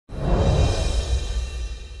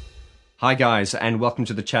Hi guys, and welcome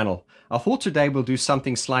to the channel. I thought today we'll do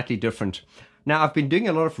something slightly different. Now, I've been doing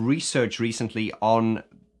a lot of research recently on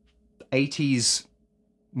 80s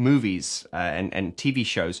movies and TV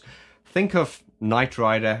shows. Think of Knight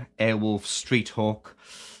Rider, Airwolf, Street Hawk,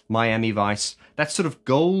 Miami Vice, that sort of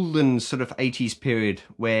golden sort of 80s period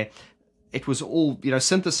where it was all,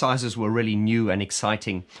 synthesizers were really new and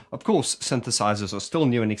exciting. Of course, synthesizers are still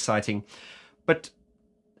new and exciting, but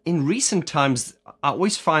in recent times, I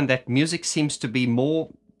always find that music seems to be more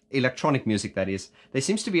electronic music, that is. There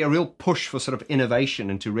seems to be a real push for sort of innovation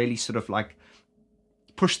and to really sort of like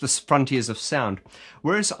push the frontiers of sound.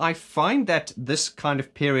 Whereas I find that this kind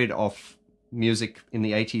of period of music in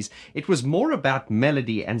the 80s, it was more about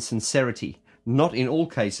melody and sincerity. Not in all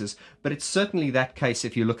cases, but it's certainly that case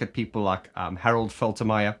if you look at people like Harold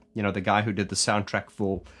Faltermeyer, the guy who did the soundtrack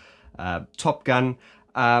for Top Gun,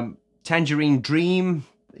 Tangerine Dream,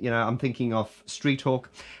 I'm thinking of Street Hawk.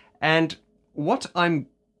 And what I'm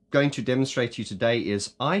going to demonstrate to you today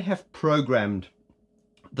is I have programmed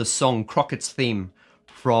the song Crockett's theme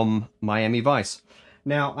from Miami Vice.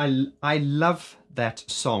 Now, I love that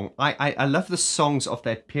song. I love the songs of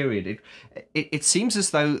that period. It seems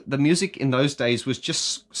as though the music in those days was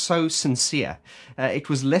just so sincere. It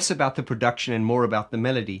was less about the production and more about the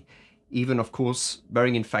melody. Even, of course,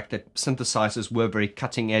 bearing in fact that synthesizers were very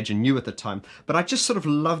cutting edge and new at the time. But I just sort of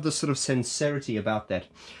love the sort of sincerity about that.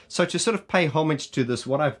 So to sort of pay homage to this,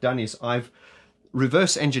 what I've done is I've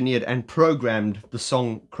reverse engineered and programmed the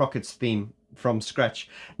song Crockett's theme from scratch.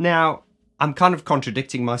 Now, I'm kind of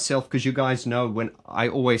contradicting myself because you guys know when I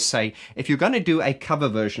always say, if you're going to do a cover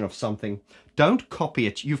version of something, don't copy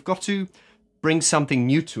it. You've got to bring something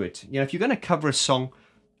new to it. If you're going to cover a song,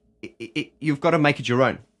 you've got to make it your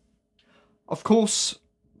own. Of course,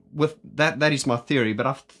 with that is my theory, but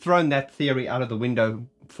I've thrown that theory out of the window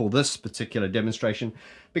for this particular demonstration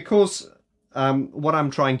because what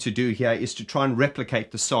I'm trying to do here is to try and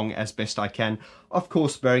replicate the song as best I can. Of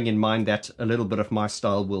course, bearing in mind that a little bit of my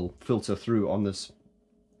style will filter through on this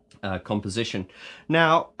composition.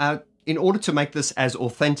 Now, in order to make this as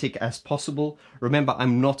authentic as possible, remember,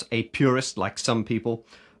 I'm not a purist like some people,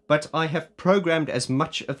 but I have programmed as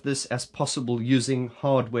much of this as possible using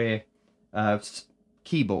hardware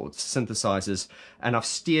keyboards, synthesizers, and I've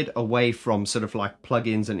steered away from sort of like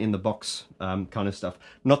plugins and in the box kind of stuff.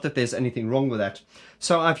 Not that there's anything wrong with that.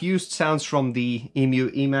 So I've used sounds from the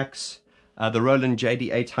EMU Emax, the Roland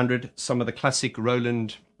JD800, some of the classic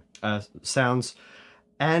Roland sounds,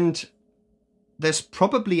 and there's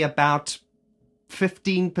probably about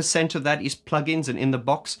 15% of that is plugins and in the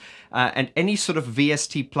box, and any sort of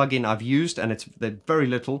VST plugin I've used, and they're very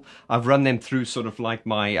little, I've run them through sort of like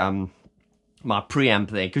my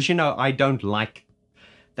preamp there, because I don't like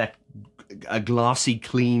that a glassy,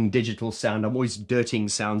 clean digital sound. I'm always dirtying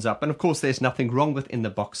sounds up, and of course there's nothing wrong with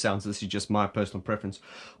in-the-box sounds. This is just my personal preference.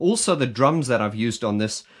 Also, the drums that I've used on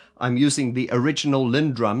this, I'm using the original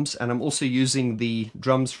Linn drums, and I'm also using the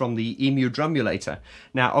drums from the EMU Drumulator.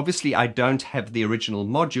 Now, obviously, I don't have the original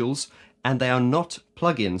modules, and they are not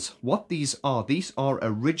plugins. What these are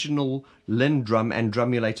original Linn drum and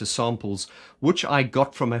Drumulator samples, which I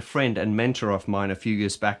got from a friend and mentor of mine a few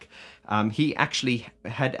years back. He actually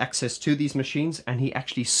had access to these machines, and he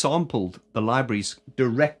actually sampled the libraries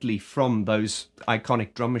directly from those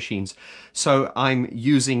iconic drum machines. So I'm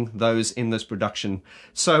using those in this production.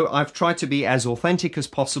 So I've tried to be as authentic as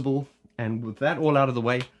possible, and with that all out of the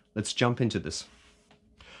way, let's jump into this.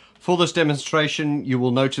 For this demonstration, you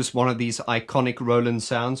will notice one of these iconic Roland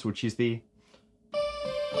sounds, which is the...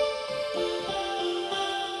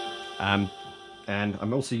 and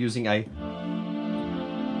I'm also using a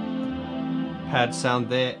pad sound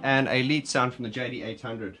there, and a lead sound from the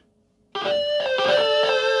JD800.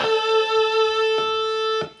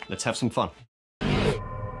 Let's have some fun.